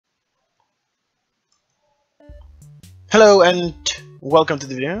Hello and welcome to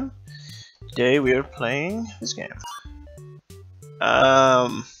the video. Today we are playing this game.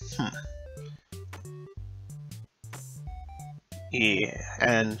 Yeah,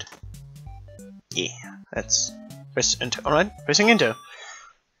 and yeah, let's press enter. Alright, pressing enter.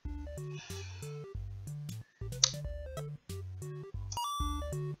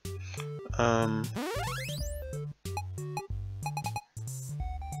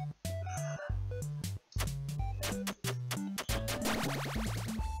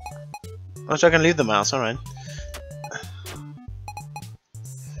 Oh, so I can leave the mouse, alright.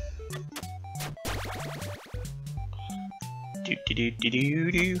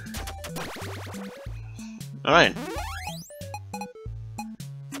 Alright.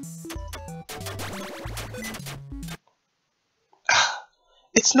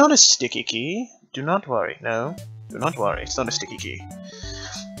 It's not a sticky key. Do not worry. No, do not worry. It's not a sticky key.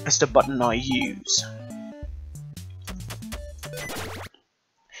 It's the button I use.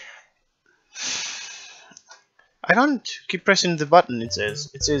 I don't keep pressing the button. It says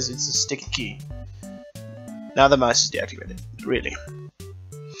it's a sticky key. Now the mouse is deactivated. Really.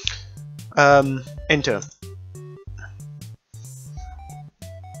 Enter.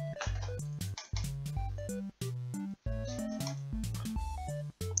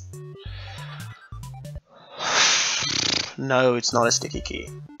 No, it's not a sticky key.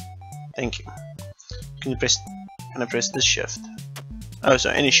 Thank you. Can I press this shift? Oh, so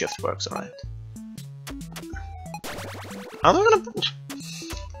any shift works, alright. I'm not gonna.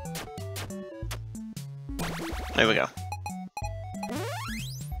 There we go.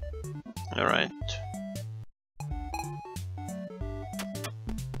 Alright.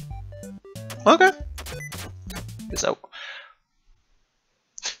 Okay. So,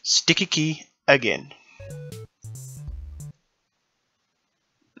 sticky key again.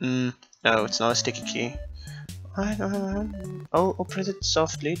 No, it's not a sticky key. I don't. Oh, press it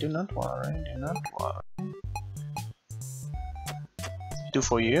softly. Do not worry. Do not worry. Two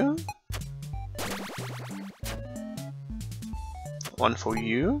for you. One for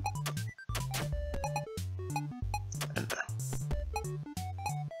you. And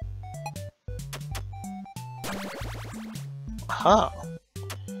aha.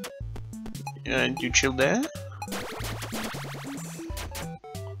 And you chill there.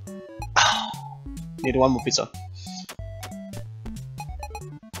 Need one more pizza.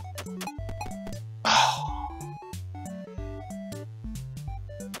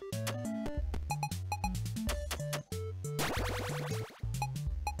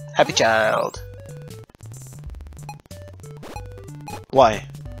 Happy child. Why?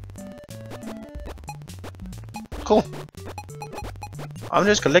 Cool. I'm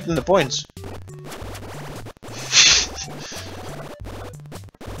just collecting the points.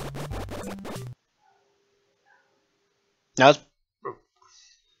 Now it's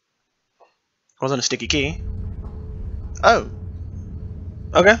wasn't a sticky key. Oh.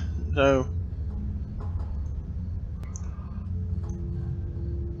 Okay. So.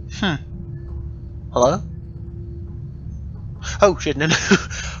 Hello? Oh shit, no.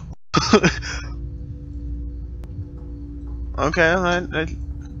 Okay, alright.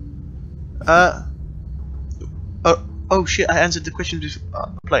 Oh shit, I answered the question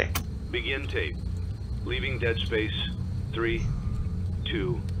before. Play. Begin tape. Leaving dead space. 3,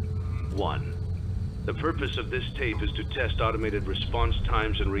 2, 1. The purpose of this tape is to test automated response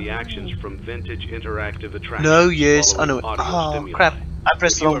times and reactions from vintage interactive attractions. No, yes, I know it. Oh, stimuli. crap. I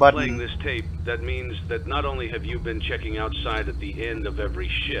pressed the wrong button. If you are playing this tape, that means that not only have you been checking outside at the end of every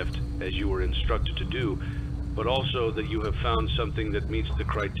shift, as you were instructed to do, but also that you have found something that meets the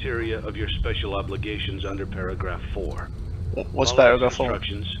criteria of your special obligations under paragraph 4. What's Follow paragraph 4?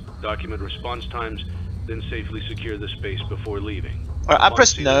 Instructions, document response times, then safely secure the space before leaving. I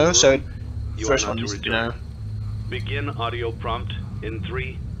pressed no, room, so you first are not one to is return. no. Begin audio prompt in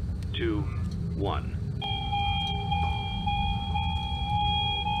 3, 2, 1.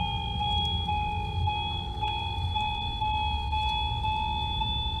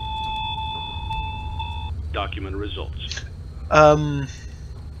 Document results.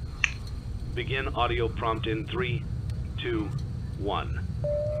 Begin audio prompt in 3, 2, 1.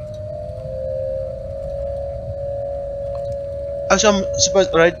 Oh, so I'm supposed,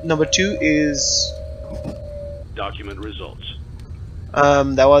 right, number 2 is Document results.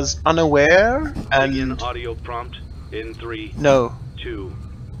 that was unaware and Begin audio prompt in 3, no. 2,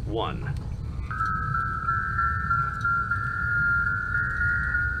 1.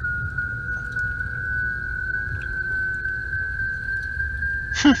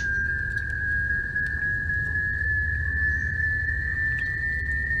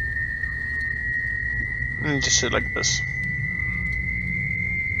 Just like this.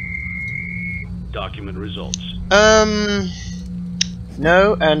 Document results.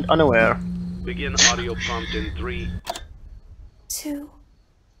 No and unaware. Begin audio prompt in 3, 2,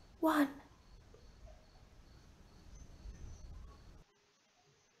 1.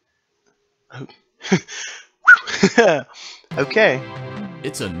 Okay.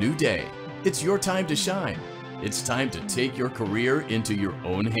 It's a new day. It's your time to shine. It's time to take your career into your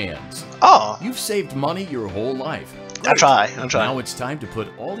own hands. Oh, You've saved money your whole life. I'll try. Now it's time to put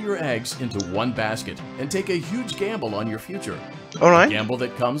all your eggs into one basket and take a huge gamble on your future. A Alright. gamble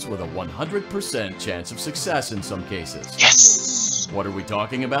that comes with a 100% chance of success in some cases. Yes! What are we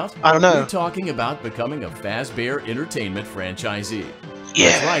talking about? I don't know. We're talking about becoming a Fazbear Entertainment franchisee.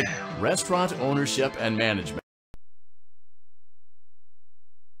 Yeah. That's right, restaurant ownership and management.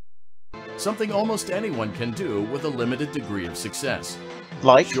 Something almost anyone can do with a limited degree of success.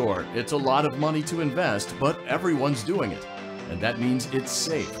 Like? Sure, it's a lot of money to invest, but everyone's doing it. And that means it's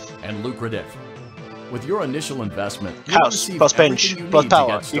safe and lucrative. With your initial investment, you'll House receive plus everything bench you plus need power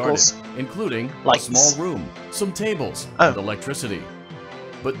to get started, equals including lights. a small room, some tables, Oh. and electricity.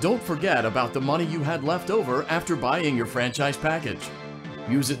 But don't forget about the money you had left over after buying your franchise package.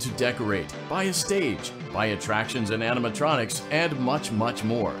 Use it to decorate, buy a stage, buy attractions and animatronics, and much, much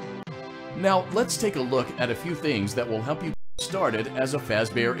more. Now, let's take a look at a few things that will help you get started as a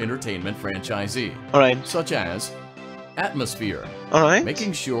Fazbear Entertainment franchisee, Alright. such as atmosphere. Alright.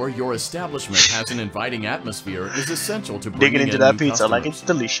 Making sure your establishment has an inviting atmosphere is essential to Digging bringing into in that new pizza like customers. it's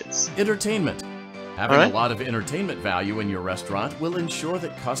delicious. Entertainment. Having Alright. a lot of entertainment value in your restaurant will ensure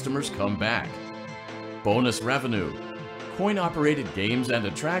that customers come back. Bonus revenue. Coin-operated games and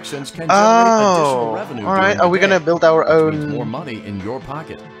attractions can generate additional revenue. Alright. during the Are we gonna day, build our which means own... more money in your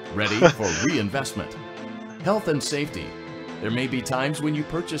pocket, ready for reinvestment. Health and safety. There may be times when you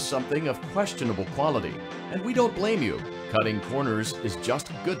purchase something of questionable quality, and we don't blame you. Cutting corners is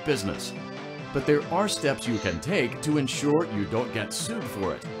just good business. But there are steps you can take to ensure you don't get sued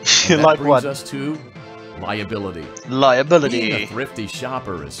for it. And that Like brings what? us to liability. Being a Liability. thrifty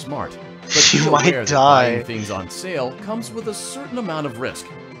shopper is smart, but You be might aware that die. buying things on sale comes with a certain amount of risk.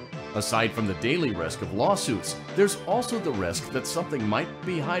 Aside from the daily risk of lawsuits, there's also the risk that something might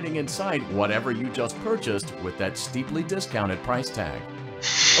be hiding inside whatever you just purchased with that steeply discounted price tag.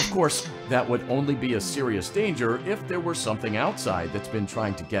 Of course, that would only be a serious danger if there were something outside that's been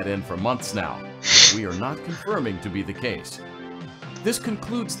trying to get in for months now. We are not confirming to be the case. This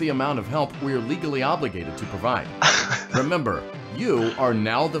concludes the amount of help we're legally obligated to provide. Remember, you are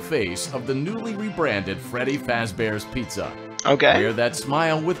now the face of the newly rebranded Freddy Fazbear's Pizza. Okay. Wear that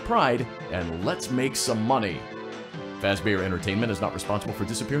smile with pride, and let's make some money. Fazbear Entertainment is not responsible for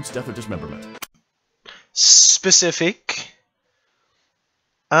disappearance, death, or dismemberment. Specific.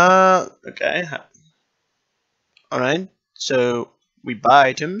 Okay. Alright. So we buy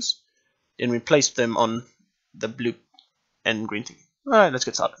items, then we place them on the blue and green thing. Alright, let's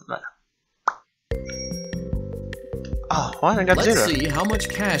get started. Right. Oh, why I got Let's 0? see how much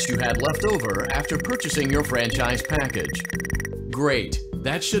cash you had left over after purchasing your franchise package. Great,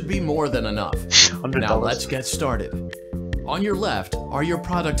 that should be more than enough. $100. Now let's get started. On your left are your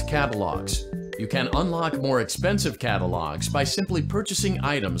product catalogs. You can unlock more expensive catalogs by simply purchasing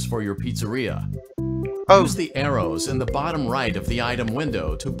items for your pizzeria. Oh, Use the arrows in the bottom right of the item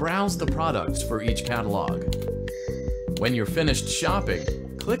window to browse the products for each catalog. When you're finished shopping,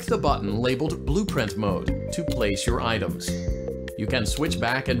 click the button labeled Blueprint Mode to place your items. You can switch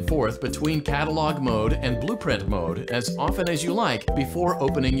back and forth between Catalog Mode and Blueprint Mode as often as you like before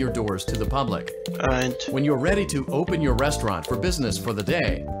opening your doors to the public. alright. When you're ready to open your restaurant for business for the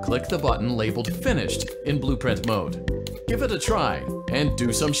day, click the button labeled Finished in Blueprint Mode. Give it a try and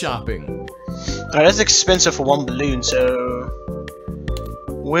do some shopping. Alright, that's expensive for one balloon, so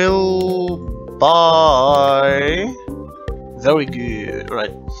we'll buy. Very good.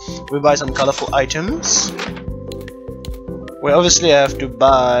 Alright, we buy some colorful items. We obviously have to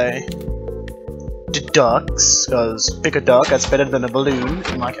buy the ducks, because pick a duck, that's better than a balloon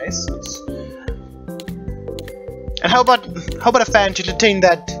in my case. And how about a fan to entertain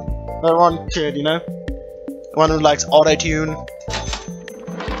that one kid, you know? The one who likes auto-tune.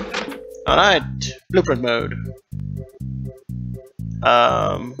 Alright, blueprint mode.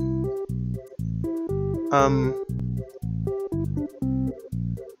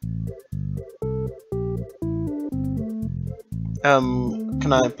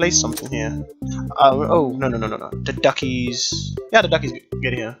 Can I place something here? Oh, no. The duckies. Yeah, the duckies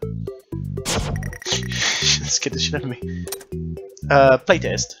get here. Scared the shit out of me.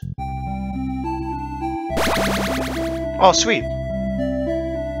 Playtest. Oh, sweet.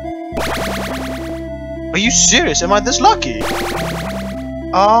 Are you serious? Am I this lucky?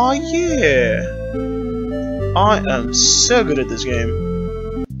 Oh yeah. I am so good at this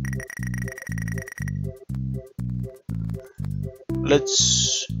game.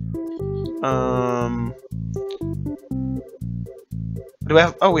 Let's do we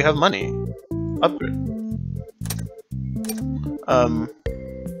have we have money. Upgrade.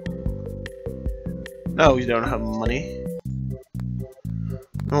 No, we don't have money.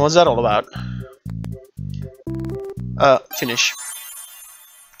 What's that all about? Finish.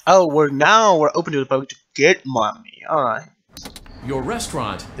 Oh, we're open to the public to get money. Alright. Your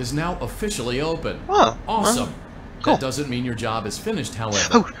restaurant is now officially open. Oh, awesome. Cool. That doesn't mean your job is finished, however.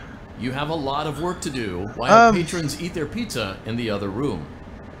 Oh. You have a lot of work to do while patrons eat their pizza in the other room.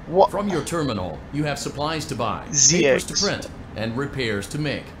 What? From your terminal, you have supplies to buy, ZX. papers to print, and repairs to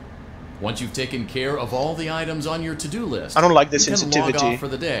make. Once you've taken care of all the items on your to-do list, I don't like this you can sensitivity. log off for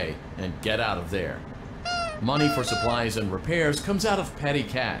the day and get out of there. Money for supplies and repairs comes out of petty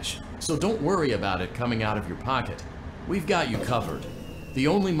cash, so don't worry about it coming out of your pocket. We've got you covered. The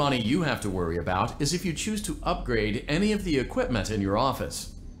only money you have to worry about is if you choose to upgrade any of the equipment in your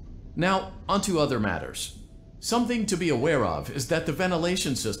office. Now, onto other matters. Something to be aware of is that the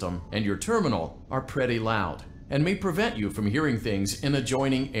ventilation system and your terminal are pretty loud and may prevent you from hearing things in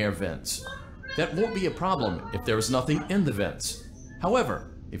adjoining air vents. That won't be a problem if there is nothing in the vents.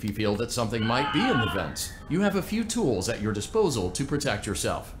 However, if you feel that something might be in the vents, you have a few tools at your disposal to protect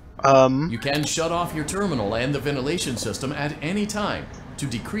yourself. You can shut off your terminal and the ventilation system at any time to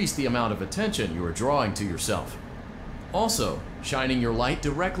decrease the amount of attention you are drawing to yourself. Also, shining your light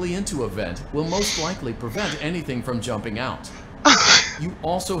directly into a vent will most likely prevent anything from jumping out. You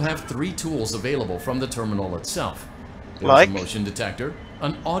also have 3 tools available from the terminal itself. There's a motion detector,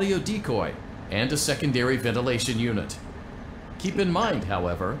 an audio decoy, and a secondary ventilation unit. Keep in mind,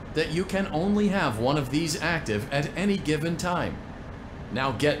 however, that you can only have one of these active at any given time.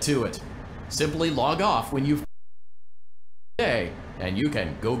 Now get to it. Simply log off when you've day, and you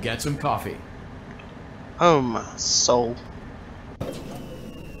can go get some coffee. Oh my soul.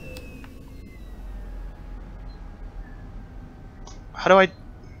 How do I...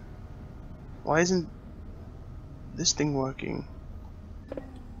 Why isn't this thing working?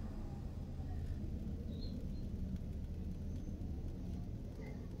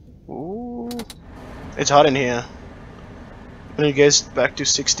 Ooh. It's hot in here. When it gets back to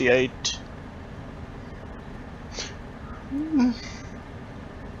 68.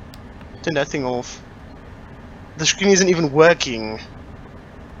 Turn that thing off. The screen isn't even working.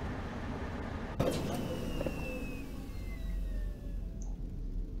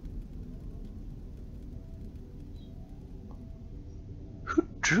 Who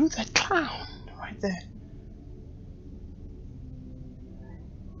drew that clown right there?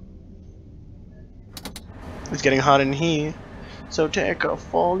 It's getting hot in here, so take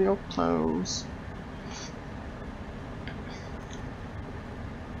off all your clothes.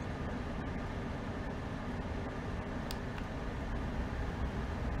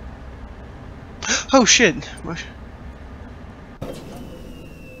 Oh shit!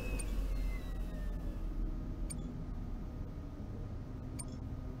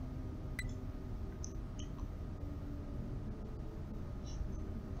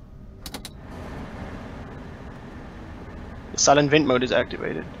 The silent vent mode is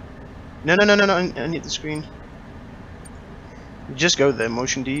activated. No, I need the screen. Just go there.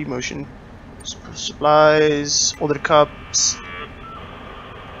 Motion D, motion supplies, order cups.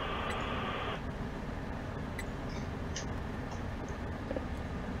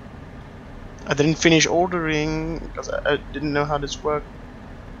 I didn't finish ordering because I didn't know how this worked.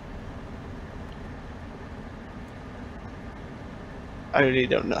 I really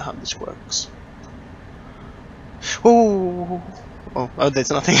don't know how this works. Oh,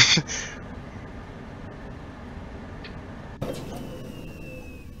 there's nothing.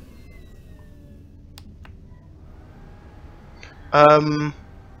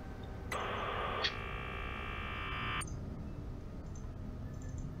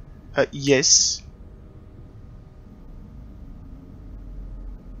 Yes.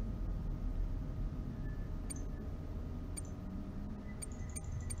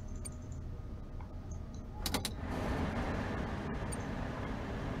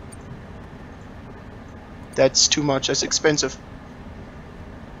 That's too much. That's expensive.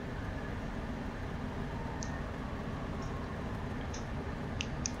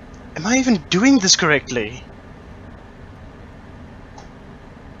 Am I even doing this correctly?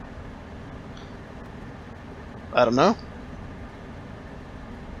 I don't know.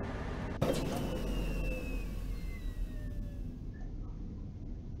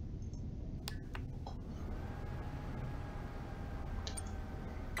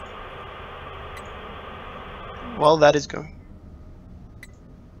 Well, that is going.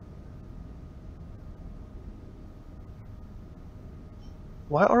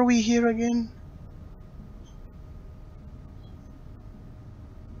 Why are we here again?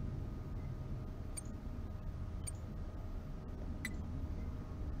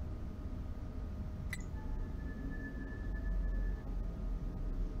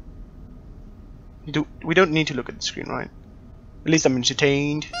 We don't need to look at the screen, right? At least I'm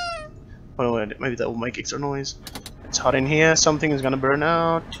entertained. Oh, wait, maybe that will make extra noise. It's hot in here. Something is gonna burn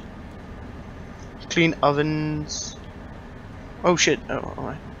out. Clean ovens. Oh shit! Oh,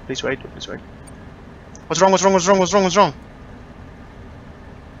 alright. Please wait. Please wait. What's wrong? What's wrong? What's wrong? What's wrong? What's wrong?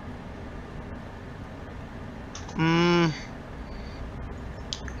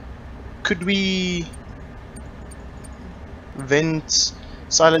 Could we vent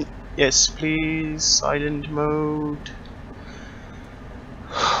silent? Yes, please. Silent mode.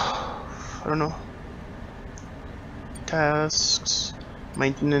 I don't know. Tasks,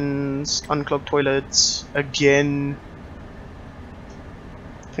 maintenance, unclog toilets again.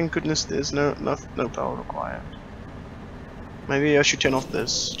 Thank goodness there's no power required. Maybe I should turn off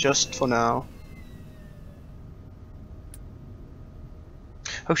this just for now.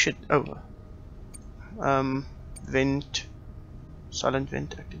 Oh shit! Oh, vent, silent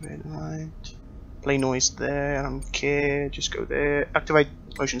vent activated. Right. Play noise there. I don't care. Just go there. Activate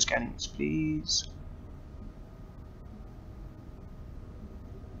motion scanners, please.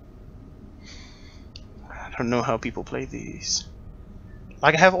 I don't know how people play these.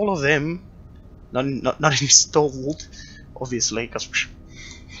 Like I have all of them, not installed, obviously, because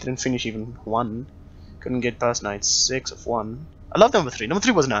didn't finish even one. Couldn't get past night 6 of 1. I love number 3. Number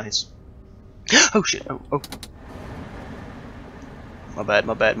 3 was nice. Oh shit! Oh. My bad.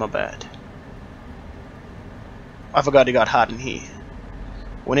 My bad. I forgot it got hot in here.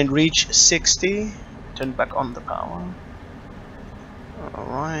 When it reached 60, turn back on the power.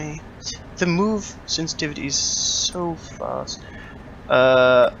 Alright. The move sensitivity is so fast.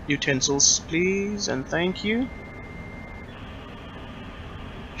 Utensils, please, and thank you.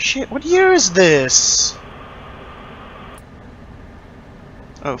 Shit, what year is this?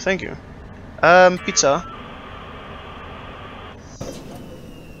 Oh, thank you. Pizza.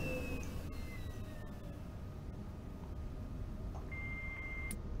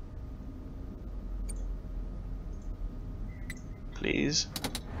 Please.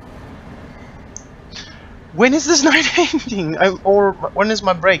 When is this night ending? Or when is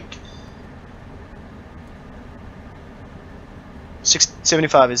my break?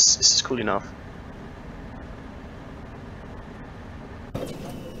 675 is cool enough.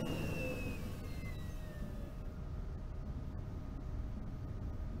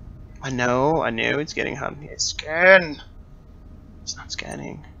 I know it's getting hot here. Scan. It's not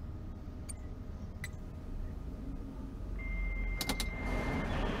scanning.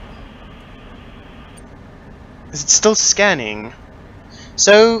 Is it still scanning?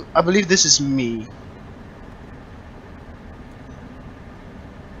 So, I believe this is me.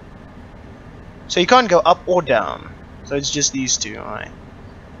 So you can't go up or down. So it's just these two, alright.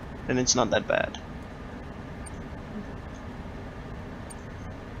 Then it's not that bad.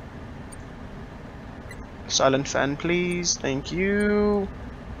 Silent fan, please. Thank you.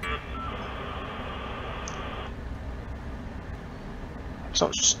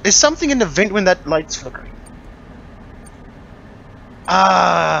 So, is something in the vent when that light's flickering?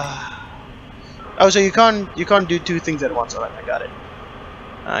 Ah. Oh, so you can't do two things at once. Alright, I got it.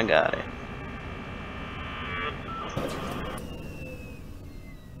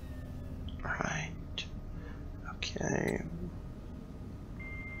 Alright. Okay.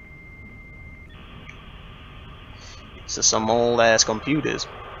 These are some old ass computers.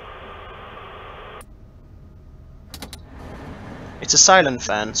 It's a silent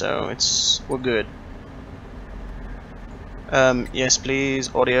fan, so we're good. Yes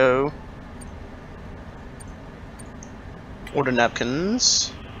please, audio. Order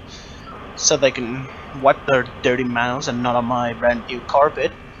napkins so they can wipe their dirty mouths and not on my brand new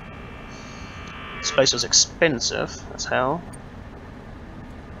carpet. This place was expensive as hell.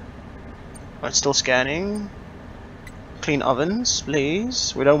 Oh, it's still scanning. Clean ovens,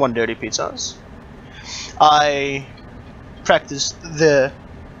 please. We don't want dirty pizzas. I practiced the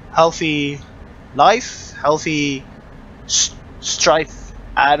healthy life, healthy strife.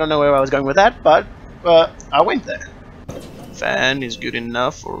 I don't know where I was going with that, but I went there. Fan is good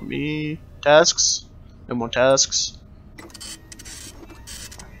enough for me. Tasks, no more tasks.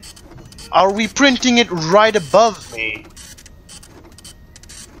 Are we printing it right above me?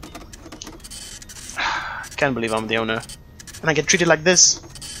 Can't believe I'm the owner. And I get treated like this?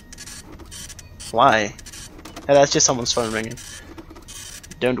 Why? Yeah, that's just someone's phone ringing.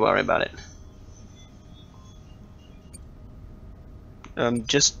 Don't worry about it.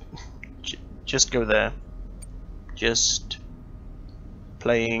 Just go there. Just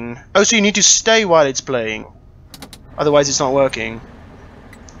playing. Oh, so you need to stay while it's playing. Otherwise, it's not working.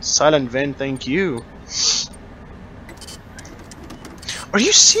 Silent vent, thank you. Are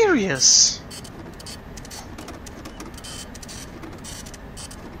you serious?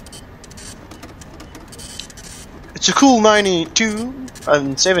 It's a cool 92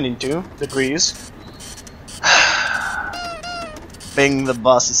 and 72 degrees. Being the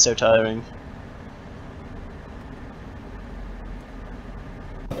boss is so tiring.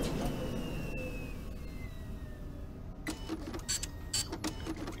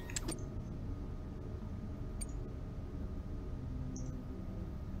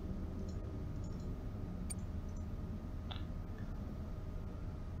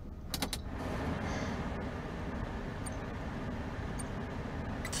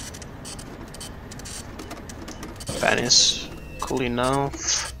 Fan is cool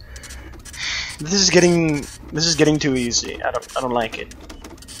enough. This is getting too easy. I don't like it.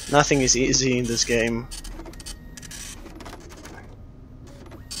 Nothing is easy in this game.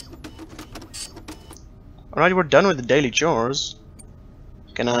 Alright, we're done with the daily chores.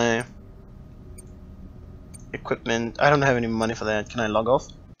 Can I... Equipment... I don't have any money for that. Can I log off?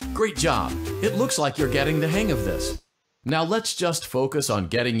 Great job. It looks like you're getting the hang of this. Now let's just focus on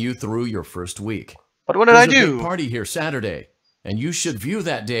getting you through your first week. But what did I do? There's a big party here Saturday, and you should view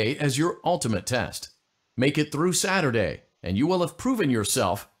that day as your ultimate test. Make it through Saturday, and you will have proven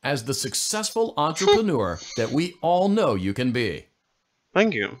yourself as the successful entrepreneur that we all know you can be.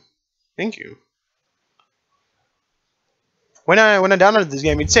 Thank you. Thank you. When I downloaded this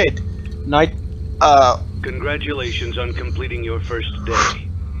game, it said night. Congratulations on completing your first day.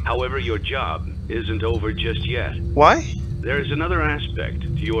 However, your job isn't over just yet. Why? There is another aspect to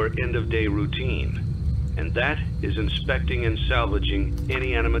your end-of-day routine, and that is inspecting and salvaging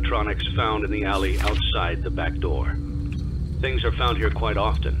any animatronics found in the alley outside the back door. Things are found here quite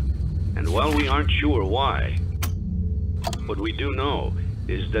often, and while we aren't sure why, what we do know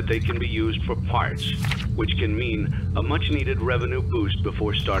is that they can be used for parts, which can mean a much-needed revenue boost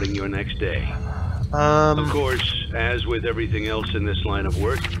before starting your next day. Of course, as with everything else in this line of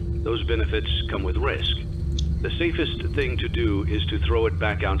work, those benefits come with risk. The safest thing to do is to throw it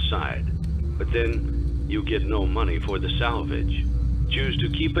back outside, but then you get no money for the salvage. Choose to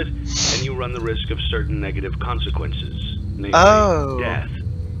keep it, and you run the risk of certain negative consequences, namely death,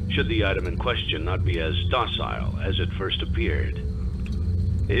 should the item in question not be as docile as it first appeared.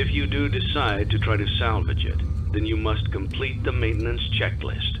 If you do decide to try to salvage it, then you must complete the maintenance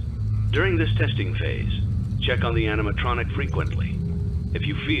checklist. During this testing phase, check on the animatronic frequently. If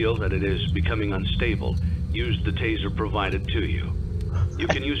you feel that it is becoming unstable, use the taser provided to you. You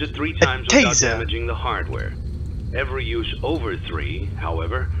can use it 3 times without damaging the hardware. Every use over 3,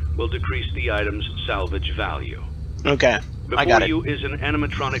 however, will decrease the item's salvage value. Okay, I got it. Before you is an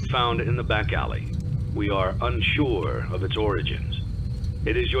animatronic found in the back alley. We are unsure of its origins.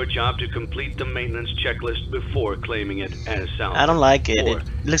 It is your job to complete the maintenance checklist before claiming it as salvage. I don't like it. Or,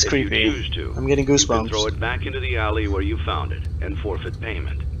 it looks creepy. If you choose to, I'm getting you goosebumps. can throw it back into the alley where you found it and forfeit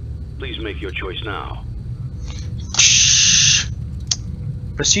payment. Please make your choice now.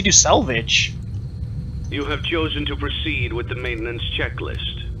 Proceed to salvage. You have chosen to proceed with the maintenance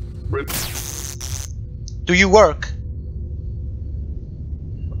checklist. Do you work?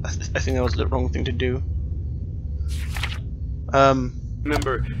 I think that was the wrong thing to do.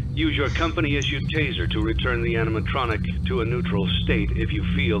 Remember, use your company-issued taser to return the animatronic to a neutral state if you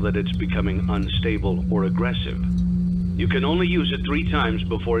feel that it's becoming unstable or aggressive. You can only use it 3 times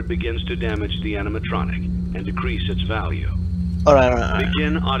before it begins to damage the animatronic and decrease its value. Alright.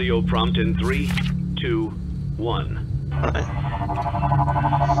 Begin audio prompt in 3, 2, 1. Alright.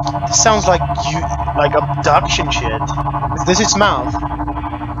 This sounds like abduction shit. Is this its mouth?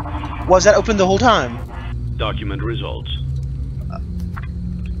 Was that open the whole time? Document results.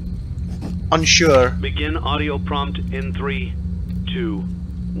 Unsure. Begin audio prompt in 3, 2,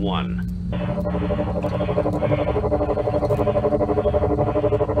 1.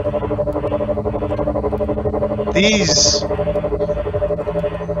 These.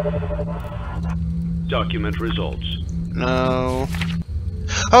 Document results. No.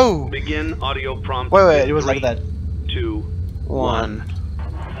 Oh! Begin audio prompt. Wait, in it was 3, like that. 2, 1.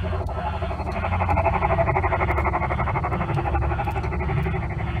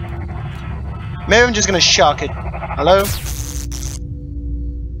 Maybe I'm just gonna shock it. Hello?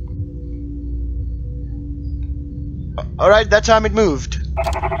 Alright, that time it moved.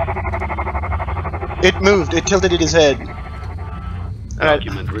 It moved. It tilted his head.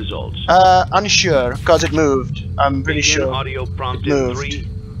 Document results. Unsure, cause it moved. I'm pretty Begin sure. audio prompt It in moved. 3,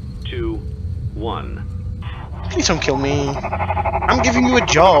 2, 1. Please don't kill me. I'm giving you a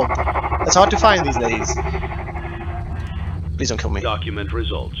job. That's hard to find these days. Please don't kill me. Document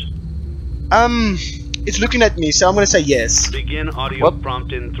results. It's looking at me, so I'm gonna say yes. Begin audio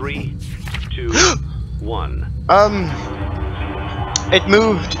prompt in 3, 2, 1. It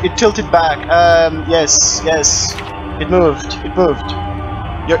moved. It tilted back. Yes. It moved.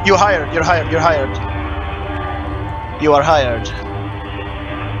 You're hired. You're hired. You're hired. You are hired.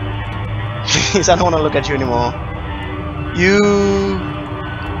 Please, I don't want to look at you anymore. You.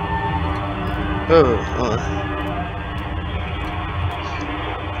 Oh.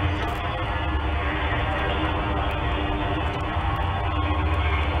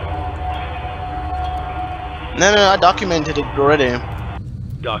 No, I documented it already.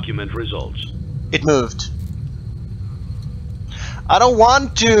 Document results. It moved. I don't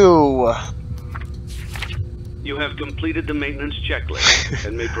want to. You have completed the maintenance checklist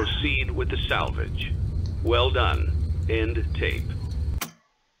and may proceed with the salvage. Well done. End tape.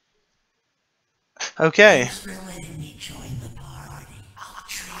 Okay. Thanks for letting me join the party. I'll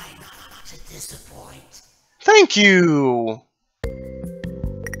try not to disappoint. Thank you.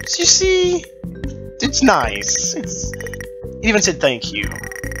 You see, it's nice. It even said thank you.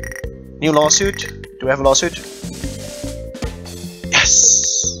 New lawsuit? Do we have a lawsuit?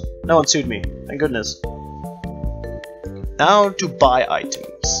 Yes. No one sued me. Thank goodness. Now to buy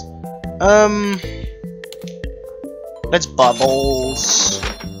items. Let's buy balls.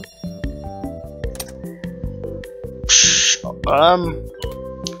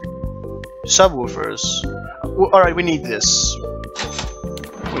 Subwoofers. Alright, we need this.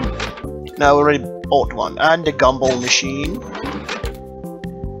 Now we already bought one. And a gumball machine.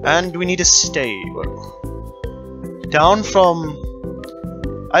 And we need a stay. Down from...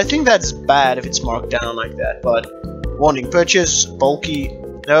 I think that's bad if it's marked down like that, but... Wanting purchase, bulky...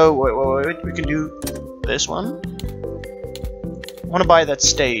 No, wait, we can do this one. I want to buy that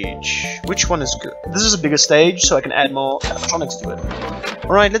stage. Which one is good? This is a bigger stage, so I can add more electronics to it.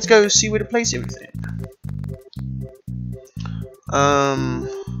 Alright, let's go see where to place everything.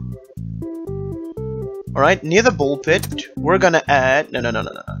 Alright, near the ball pit, we're gonna add... No.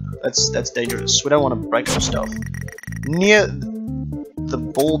 That's dangerous. We don't want to break our stuff. Near the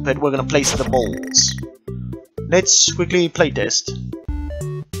ball pit, we're gonna place the balls. Let's quickly playtest.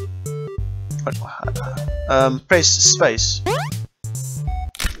 Press space.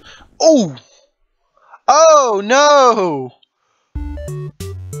 Oh! Oh no!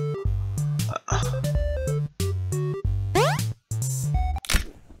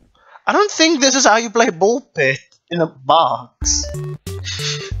 I don't think this is how you play ball pit in a box.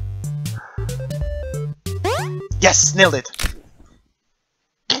 Yes, nailed it.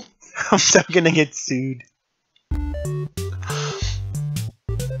 I'm so gonna get sued.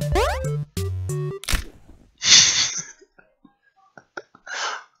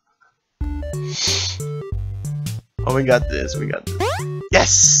 Oh, we got this,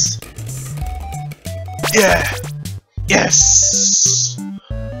 Yes! Yeah! Yes!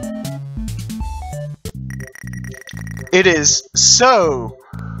 It is so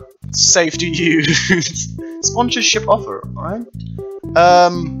safe to use. Sponsorship offer, alright?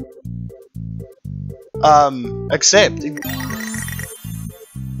 Accept.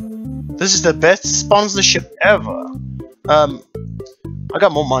 This is the best sponsorship ever. I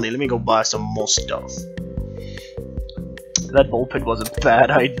got more money, let me go buy some more stuff. That ball pit was a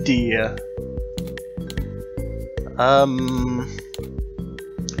bad idea.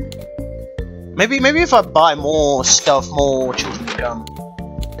 Maybe if I buy more stuff, more children come.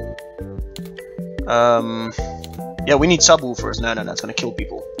 Yeah, we need subwoofers. No, that's gonna kill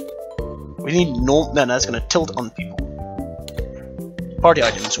people. We need no, that's gonna tilt on people. Party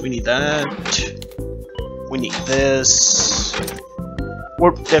items, we need that. We need this.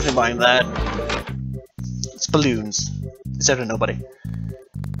 We're definitely buying that. It's balloons. It's there to nobody.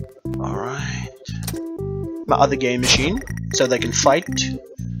 Alright. My other game machine, so they can fight.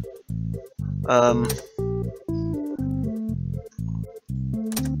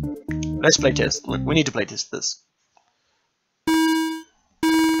 Let's play test. We need to play test this.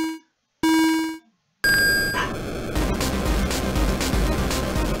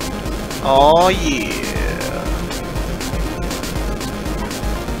 Oh yeah.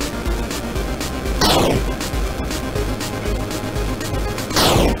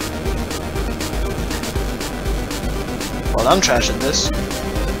 Well, I'm trash at this.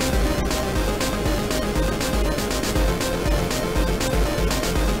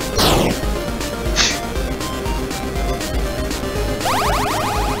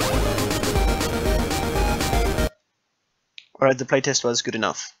 Alright, the playtest was good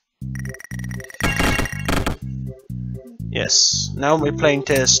enough. Yes, now we're playing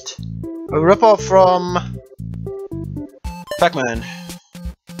test a ripoff from Pac-Man.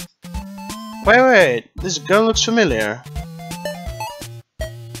 Wait, this girl looks familiar.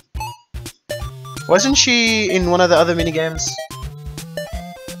 Wasn't she in one of the other minigames?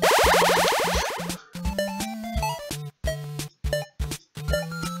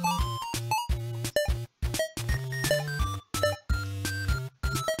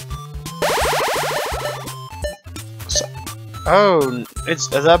 Oh, is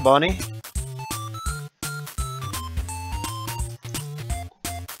that Bonnie?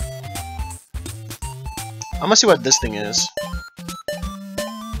 I must see what this thing is.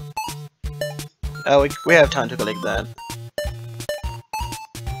 Oh, we have time to collect that.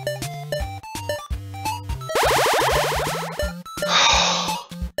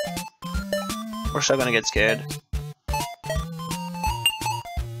 We're still gonna get scared.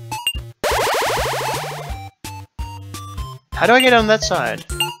 How do I get on that side?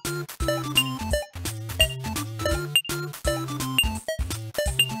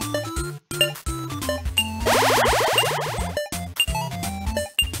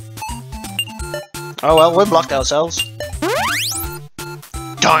 Oh well, we blocked ourselves.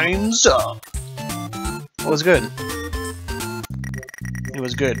 Time's up! It was good. It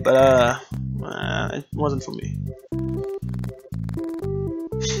was good, but it wasn't for me.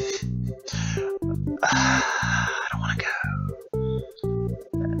 I don't wanna go.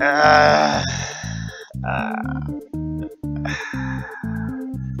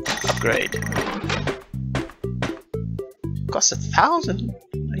 Upgrade. Costs 1,000.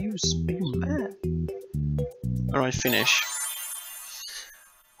 Are you mad? Alright, finish.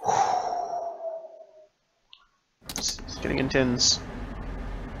 It's getting intense.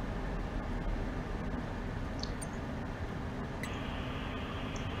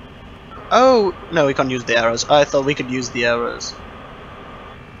 Oh no, we can't use the arrows. I thought we could use the arrows.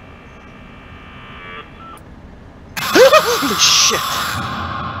 Holy shit!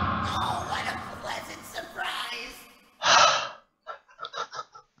 Oh, what a pleasant surprise!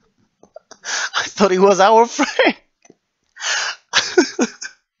 I thought he was our friend!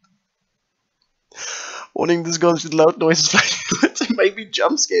 Warning, this goes with loud noises like maybe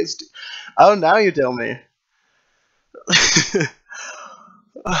jump scares too. Oh, now you tell me.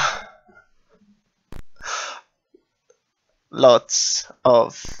 Lots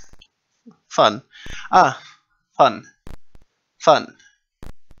of fun. Fun. Fun.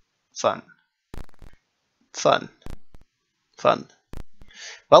 Fun. Fun. Fun.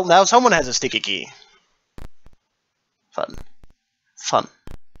 Well, now someone has a sticky key. Fun. Fun.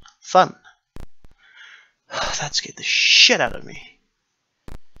 Fun. That scared the shit out of me.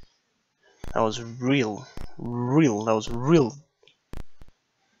 That was real. That was real.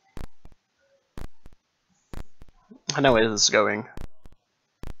 I know where this is going.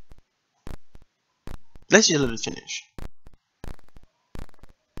 Let's just let it finish.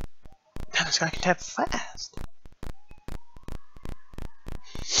 Damn, this guy can tap fast.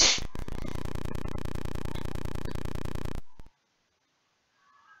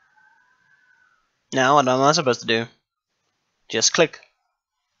 Now, what am I supposed to do? Just click.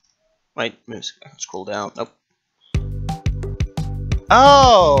 Wait, moves. Scroll down. Nope.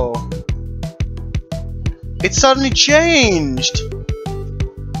 Oh! It suddenly changed!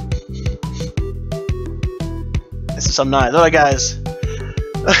 This is so nice. Alright, guys.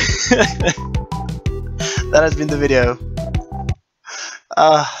 That has been the video.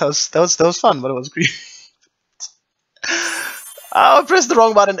 That was fun, but it was creepy. I pressed the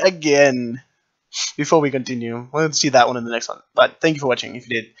wrong button again. Before we continue, we'll see that one in the next one. But thank you for watching if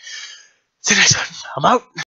you did. See you next time. I'm out.